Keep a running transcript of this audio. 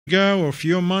ago, or a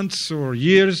few months or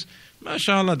years,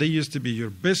 mashallah, they used to be your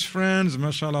best friends,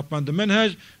 mashallah, upon the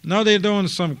manhaj. Now they're doing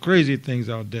some crazy things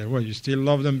out there. Well, you still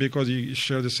love them because you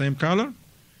share the same color?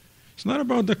 It's not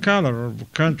about the color or the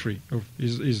country.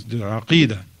 It's the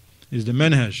aqeedah, it's the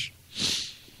manhaj.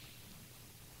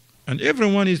 And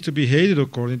everyone is to be hated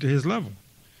according to his level.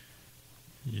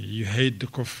 You hate the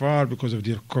kuffar because of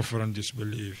their kufr and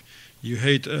disbelief. You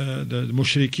hate the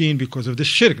mushrikeen because of the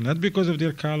shirk, not because of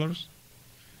their colors.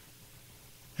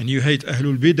 And you hate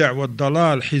Ahlul Bid'ah wa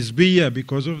Dalal, Hizbiyah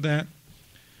because of that.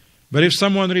 But if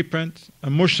someone repents, a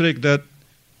mushrik that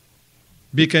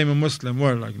became a Muslim,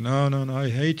 well, like, no, I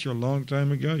hate you a long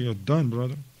time ago. You're done,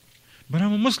 brother. But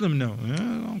I'm a Muslim now. Yeah, I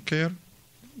don't care.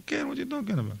 I don't care what you're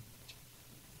talking about.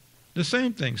 The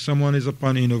same thing. Someone is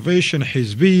upon innovation,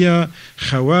 Hizbiyah,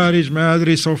 Khawarij,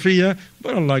 Madri, Sofiya,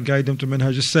 but Allah guide them to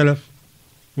Manhaj al-Salaf.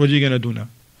 What are you going to do now?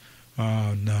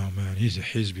 Oh, no, man, he's a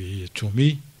Hizbi. To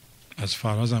me, as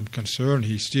far as I'm concerned,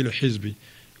 he's still a Hizbi.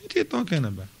 What are you talking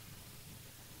about?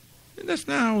 And that's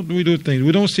not how we do things.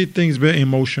 We don't see things by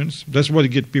emotions. That's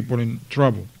what get people in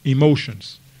trouble.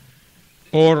 Emotions.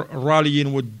 Or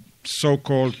rallying with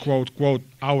so-called, quote,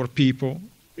 our people.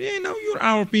 You know, you're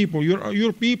our people. You're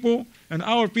your people and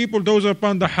our people, those are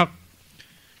upon the haqq.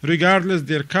 Regardless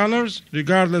their colors,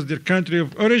 regardless their country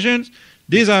of origins,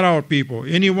 these are our people.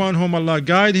 Anyone whom Allah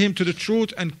guide him to the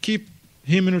truth and keep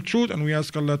him in the truth, and we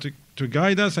ask Allah to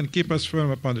guide us and keep us firm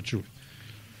upon the truth.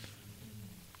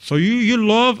 So you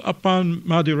love upon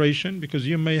moderation, because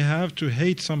you may have to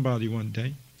hate somebody one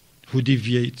day who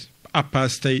deviates,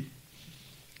 apostate,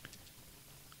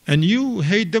 and you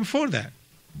hate them for that.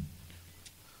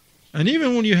 And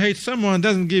even when you hate someone, it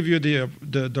doesn't give you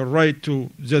the right to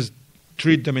just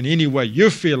treat them in any way you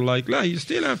feel like. No, you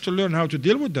still have to learn how to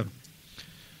deal with them.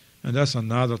 And that's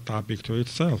another topic to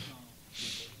itself.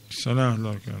 Salam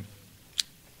alaikum.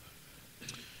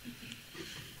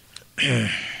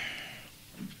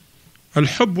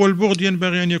 الحب والبغض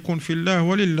ينبغي أن يكون في الله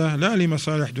ولله لا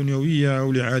لمصالح دنيوية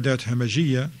أو لعادات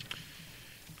همجية.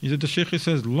 Is it the Shaykh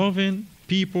says loving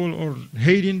people or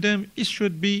hating them, it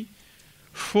should be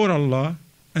for Allah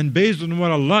and based on what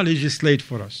Allah legislate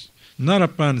for us, not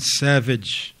upon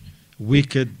savage,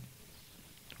 wicked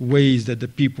ways that the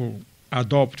people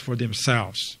adopt for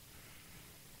themselves.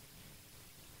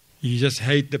 You just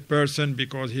hate the person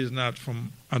because he's not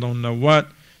from I don't know what.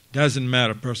 Doesn't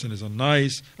matter. Person is a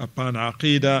nice upon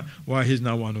aqeedah. Why he's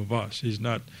not one of us? He's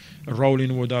not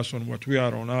rolling with us on what we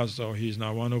are on us, so he's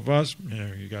not one of us.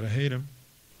 Yeah, you gotta hate him.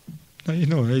 Now, you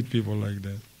don't hate people like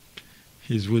that.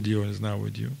 He's with you and he's not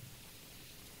with you.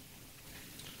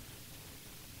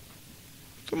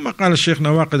 ثم قال الشيخ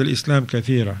نواقض الإسلام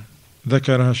كثيرة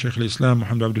ذكرها شيخ الإسلام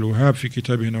محمد عبد الوهاب في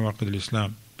كتابه نواقض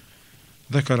الإسلام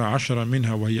ذكر 10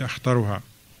 منها وهي أخطرها.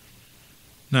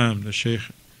 نعم, the Shaykh,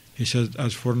 he says,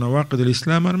 as for nawaqid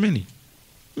al-Islam are many.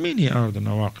 Many are the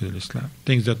nawaqid al-Islam,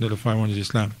 things that nullify one's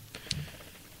Islam.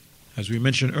 As we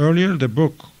mentioned earlier, the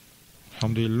book,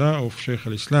 alhamdulillah, of Shaykh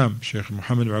al-Islam, Shaykh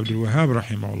Muhammad Abdul Wahhab,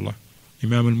 rahimahullah,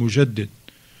 Imam al-Mujaddid.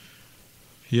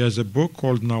 He has a book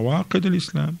called Nawaqid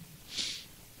al-Islam,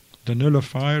 the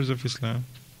nullifiers of Islam,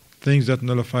 things that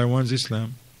nullify one's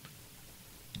Islam.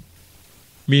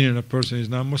 Meaning a person is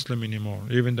not Muslim anymore.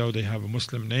 Even though they have a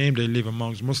Muslim name, they live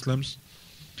amongst Muslims,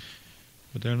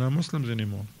 but they're not Muslims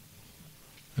anymore.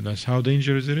 And that's how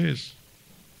dangerous it is.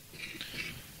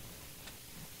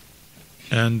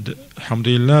 And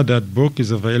alhamdulillah, that book is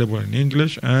available in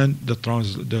English, and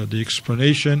the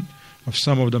explanation of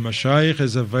some of the mashayikh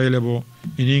is available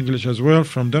in English as well.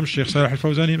 From them, Shaykh Salih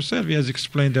al-Fawzan himself, he has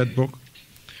explained that book.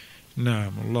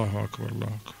 Naam, Allahu Akbar,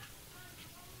 Allahu Akbar.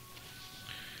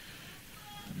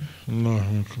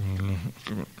 Allahu Akbar, Allahu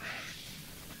Akbar.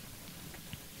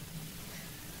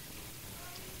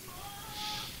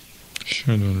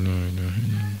 أشهد أن لا إله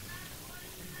إلا الله.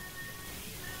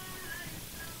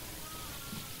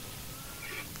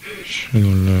 أشهد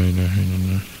أن لا إله إلا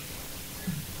الله.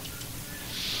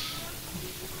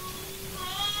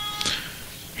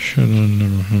 أشهد أن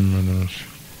محمدا رسول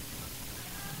الله.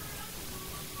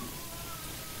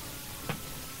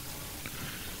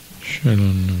 أشهد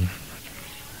أن محمدا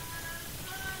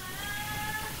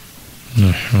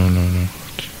لا حول ولا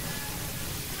قوة.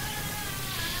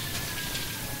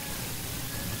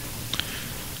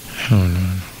 حول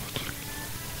ولا قوة.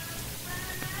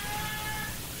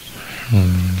 حول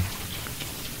ولا قوة.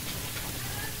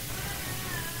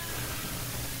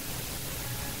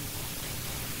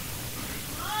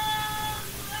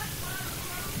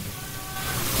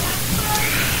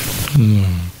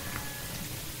 الله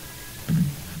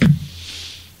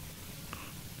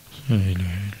لا إله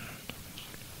إلا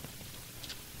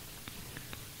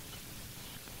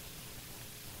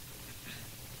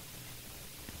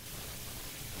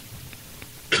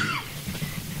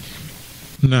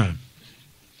Nah.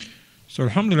 So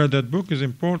alhamdulillah, that book is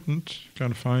important. You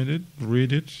can find it,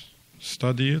 read it,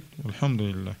 study it.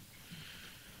 Alhamdulillah.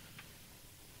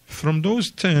 From those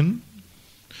 10,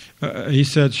 he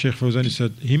said, Sheikh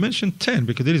Fawzan, he mentioned 10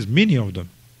 because there is many of them.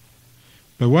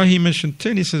 But why he mentioned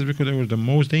 10, he says because they were the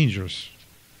most dangerous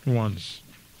ones.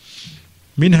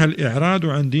 منها الإعراض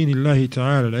عن دين الله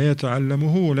تعالى لا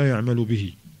يتعلمه ولا يعمل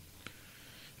به.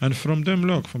 And from them,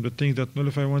 look, from the things that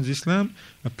nullify one's Islam,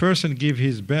 a person give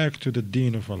his back to the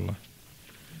deen of Allah.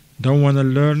 Don't want to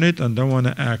learn it and don't want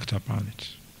to act upon it.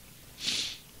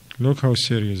 Look how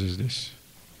serious is this.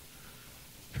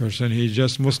 Person, he's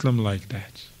just Muslim like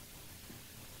that.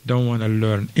 Don't want to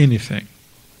learn anything.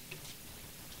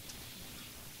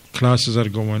 Classes are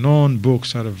going on,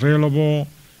 books are available,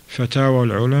 fatawa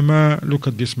al-ulama, look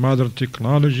at this modern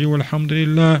technology,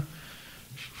 alhamdulillah.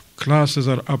 Classes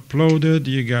are uploaded,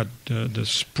 you got the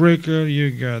Spreaker,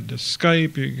 you got the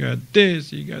Skype, you got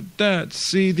this, you got that,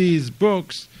 CDs,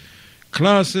 books,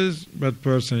 classes, but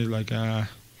person is like,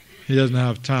 he doesn't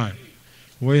have time.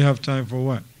 We have time for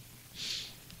what?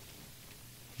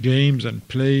 Games and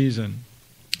plays and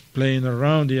playing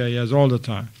around, he has all the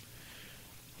time.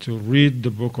 To read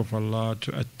the book of Allah,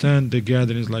 to attend the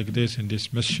gatherings like this in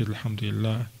this masjid,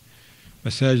 alhamdulillah.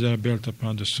 Masajid are built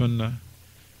upon the sunnah,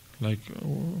 like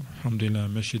alhamdulillah,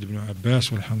 Masjid ibn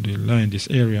Abbas, alhamdulillah, in this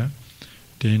area.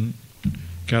 Then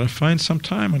gotta find some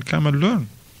time and come and learn.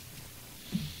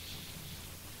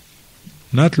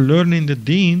 Not learning the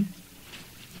deen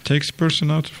takes person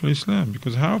out of Islam,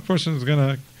 because how a person is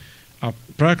gonna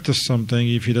practice something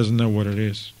if he doesn't know what it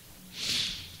is?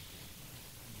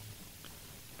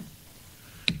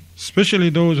 Especially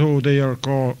those who they are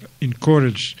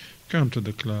encouraged, come to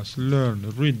the class,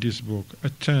 learn, read this book,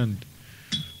 attend.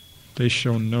 They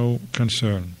show no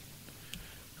concern.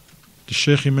 The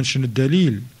Shaykh mentioned the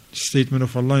Dalil, the statement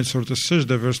of Allah in Surah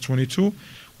Al-Sajdah, verse 22,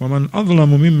 وَمَنْ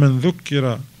أَظْلَمُ مِمَّنْ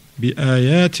ذُكِّرَ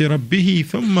بِآيَاتِ رَبِّهِ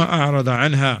ثُمَّ أَعْرَضَ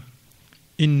عَنْهَا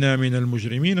إِنَّا مِنَ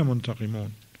الْمُجْرِمِينَ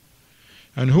مُنْتَقِمُونَ.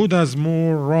 And who does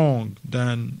more wrong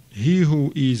than he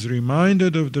who is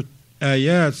reminded of the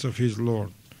ayats of his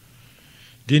Lord?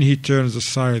 Then he turns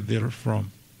aside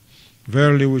therefrom.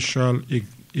 Verily we shall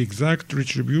exact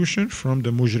retribution from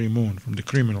the mujrimun, from the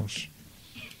criminals.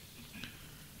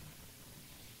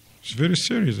 It's very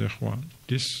serious, ikhwan.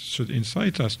 This should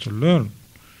incite us to learn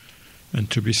and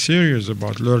to be serious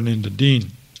about learning the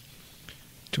deen,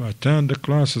 to attend the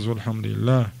classes,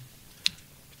 alhamdulillah,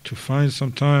 to find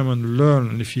some time and learn.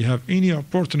 And if you have any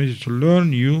opportunity to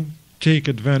learn, you take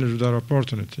advantage of that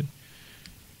opportunity.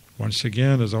 Once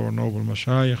again, as our noble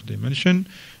mashayikh, they mention,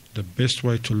 the best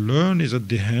way to learn is at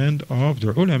the hand of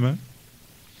the ulama,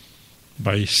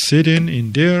 by sitting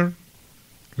in their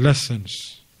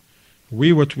lessons.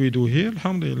 What we do here,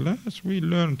 alhamdulillah, is we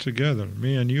learn together.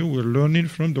 Me and you, we're learning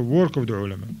from the work of the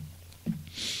ulama.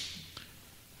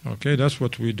 Okay, that's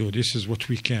what we do. This is what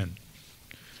we can.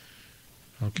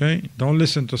 Okay, don't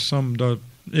listen to some the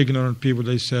ignorant people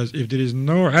that says, if there is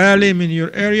no alim in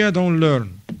your area, don't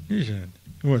learn.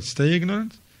 What, stay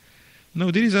ignorant?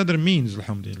 No, there is other means,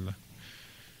 alhamdulillah.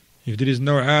 If there is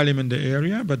no alim in the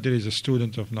area, but there is a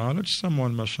student of knowledge,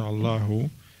 someone, mashallah, who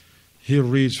he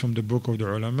reads from the book of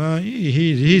the ulama,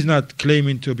 he's not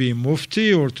claiming to be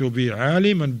mufti or to be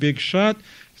alim and big shot.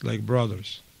 It's like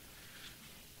brothers.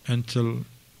 Until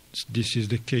this is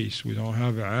the case, we don't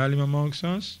have an alim amongst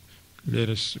us,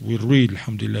 we read,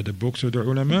 alhamdulillah, the books of the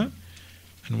ulama,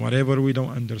 and whatever we don't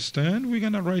understand, we're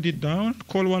going to write it down,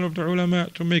 call one of the ulama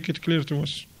to make it clear to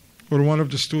us, or one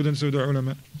of the students of the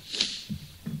ulama.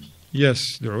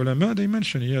 Yes, the ulama, they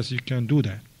mention, yes, you can do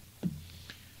that.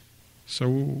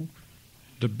 So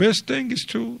the best thing is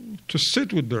to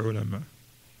sit with the ulama.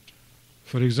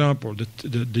 For example,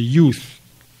 the youth,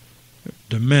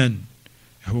 the men,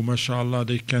 who, mashallah,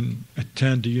 they can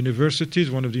attend the universities,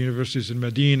 one of the universities in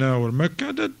Medina or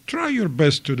Mecca, try your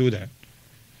best to do that.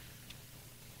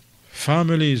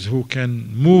 Families who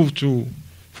can move to,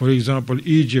 for example,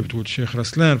 Egypt with Sheikh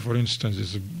Raslan, for instance,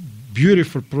 is a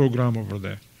beautiful program over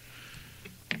there.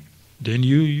 Then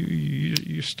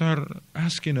you start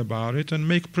asking about it and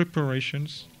make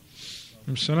preparations.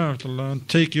 And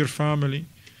take your family.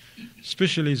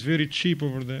 Especially, it's very cheap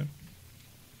over there.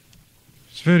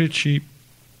 It's very cheap.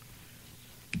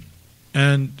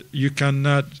 And you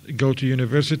cannot go to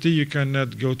university, you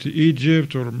cannot go to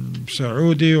Egypt or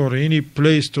Saudi or any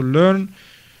place to learn.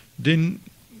 Then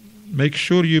make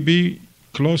sure you be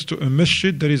close to a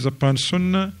masjid that is upon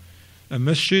sunnah, a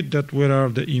masjid that where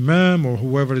the imam or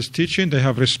whoever is teaching, they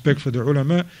have respect for the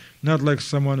ulama, not like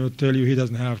someone who tell you he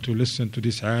doesn't have to listen to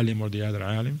this alim or the other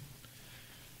alim.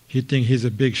 He thinks he's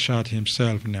a big shot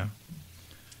himself now.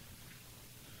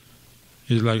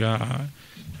 He's like, I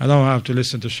don't have to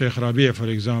listen to Sheikh Rabi', for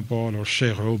example, or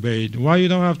Sheikh Ubaid. Why you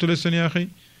don't have to listen, ya akhi?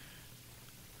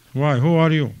 Why? Who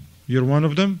are you? You're one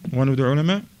of them? One of the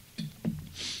ulama?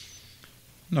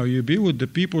 No, you be with the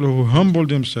people who humble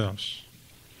themselves.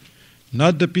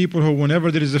 Not the people who, whenever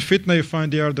there is a fitna, you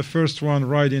find they are the first one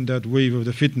riding that wave of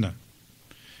the fitna.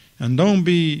 And don't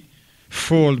be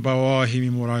fooled by, oh, he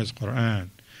memorized Quran.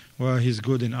 Well, he's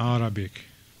good in Arabic.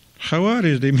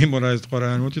 Khawarij, they memorized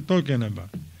Quran. What are you talking about?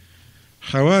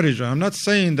 Khawarij, I'm not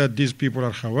saying that these people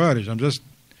are Khawarij. I'm just,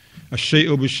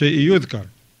 الشيء بالشيء يذكر.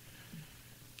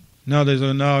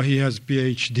 Now he has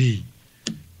PhD.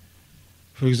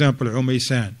 For example,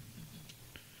 Umaysan.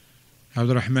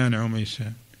 Abdurrahman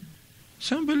Umaysan.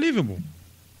 It's unbelievable.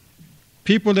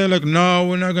 People, they're like, no,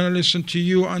 we're not going to listen to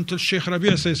you until Sheikh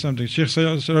Rabi' says something. Sheikh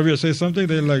Rabi' says something,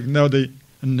 they're like, no,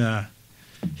 nah.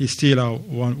 He's still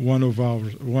one of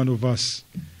us.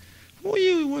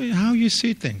 How you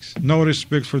see things? No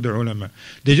respect for the ulama.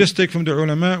 They just take from the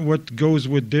ulama what goes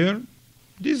with their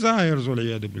desires.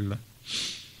 Waliyadu billah.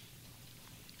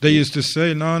 They used to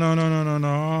say, no,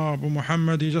 Abu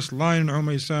Muhammad, he just lying on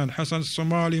Umaysan, Hassan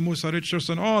Somali, Musa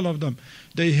Richardson, all of them.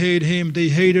 They hate him, they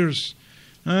haters.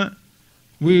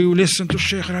 We listen to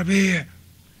Sheikh Rabi'.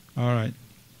 All right.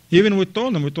 Even we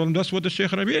told them that's what the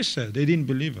Sheikh Rabi' said. They didn't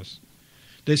believe us.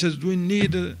 They said, we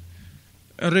need a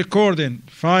recording.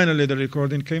 Finally, the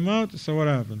recording came out. So what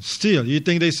happened? Still, you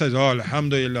think they said, oh,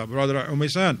 alhamdulillah, brother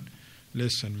Umaysan.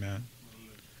 Listen, man.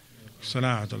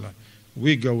 Salaatullah.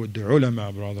 We go with the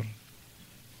ulama, brother.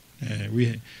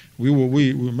 We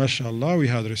mashallah, we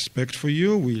had respect for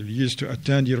you. We used to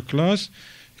attend your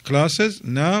classes.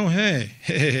 Now,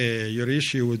 hey, your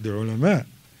issue with the ulama.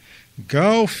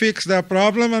 Go fix that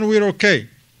problem and we're okay.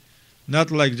 Not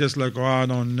like just like, oh, I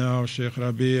don't know, Sheikh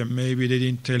Rabi', maybe they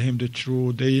didn't tell him the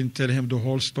truth. They didn't tell him the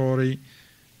whole story.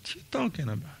 What are you talking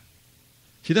about?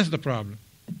 See, that's the problem.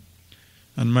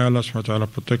 And may Allah subhanahu wa ta'ala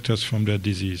protect us from that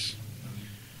disease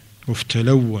of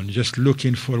talawun, just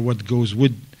looking for what goes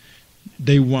with,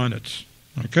 they want it.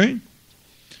 Okay?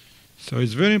 So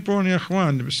it's very important, ya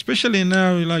ikhwan, especially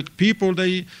now, like people,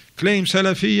 they claim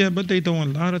Salafiyya, but they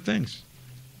don't a lot of things.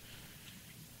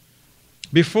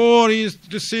 Before, he used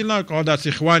to see like, oh, that's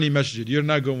Ikhwani Masjid, you're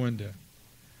not going there.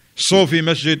 Sofi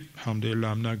Masjid, alhamdulillah,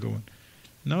 I'm not going.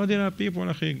 Now there are people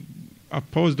who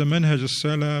oppose the manhaj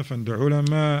al-salaf and the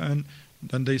ulama, and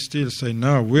then they still say,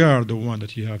 no, we are the one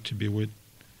that you have to be with.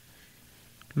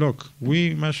 Look,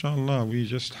 we, mashallah, we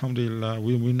just, alhamdulillah,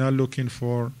 we're not looking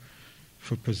for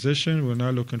position, we're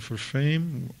not looking for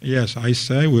fame. Yes, I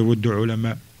say we're with the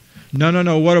ulama.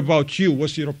 No, what about you?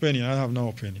 What's your opinion? I have no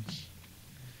opinions.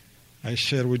 I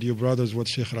share with you, brothers, what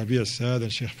Sheikh Rabi' said,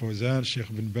 and Sheikh Fawzan, Sheikh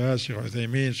bin Baz, Sheikh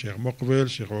Uthaymeen, Sheikh Muqbil,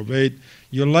 Sheikh Ubaid.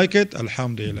 You like it?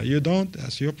 Alhamdulillah. You don't?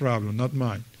 That's your problem, not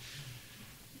mine.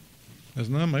 That's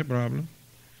not my problem.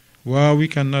 Well, we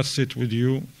cannot sit with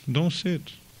you. Don't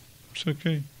sit. It's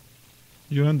okay.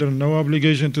 You're under no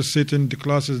obligation to sit in the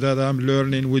classes that I'm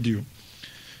learning with you.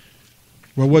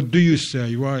 Well, what do you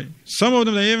say? Why? Some of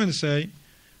them, they even say,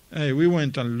 hey, we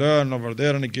went and learned over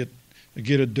there and get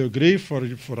a degree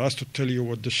for us to tell you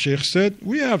what the Sheikh said.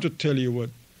 We have to tell you what.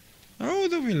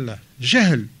 A'udhu billah.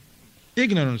 Jahl.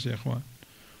 Ignorance, ya ikhwan.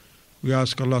 We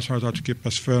ask Allah subhanahu wa ta'ala to keep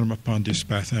us firm upon this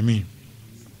path. Ameen.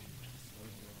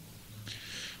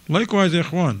 Likewise,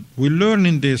 ikhwan, we learn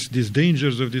in these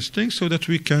dangers of these things so that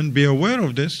we can be aware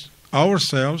of this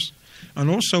ourselves, and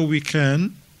also we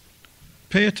can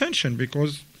pay attention,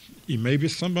 because it may be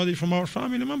somebody from our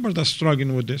family member that's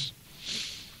struggling with this.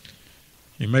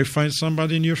 You may find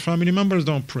somebody in your family members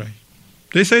don't pray.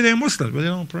 They say they're Muslims, but they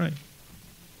don't pray.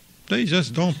 They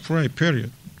just don't pray,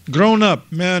 period. Grown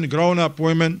up men, grown up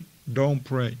women, don't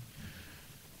pray.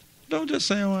 Don't just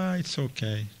say, oh, it's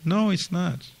okay. No, it's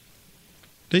not.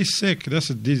 They're sick. That's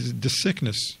the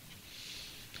sickness.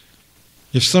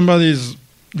 If somebody's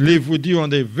live with you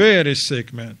and they're very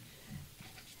sick, man,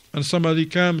 and somebody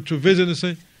come to visit and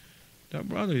say, that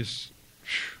brother is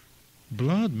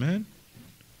blood, man.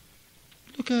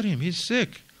 Look at him, he's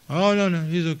sick. Oh, no,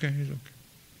 he's okay.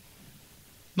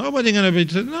 Nobody gonna be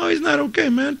saying, no, he's not okay,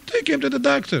 man. Take him to the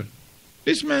doctor.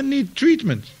 This man needs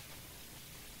treatment.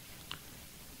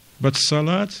 But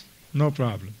salat, no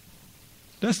problem.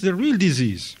 That's the real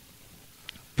disease.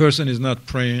 Person is not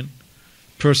praying.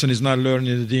 Person is not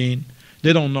learning the deen.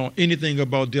 They don't know anything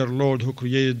about their Lord who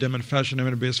created them and fashioned them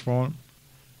in the best form.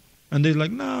 And they're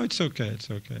like, no, it's okay.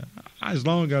 As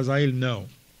long as I know.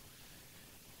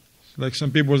 Like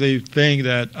some people, they think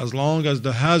that as long as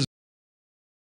the husband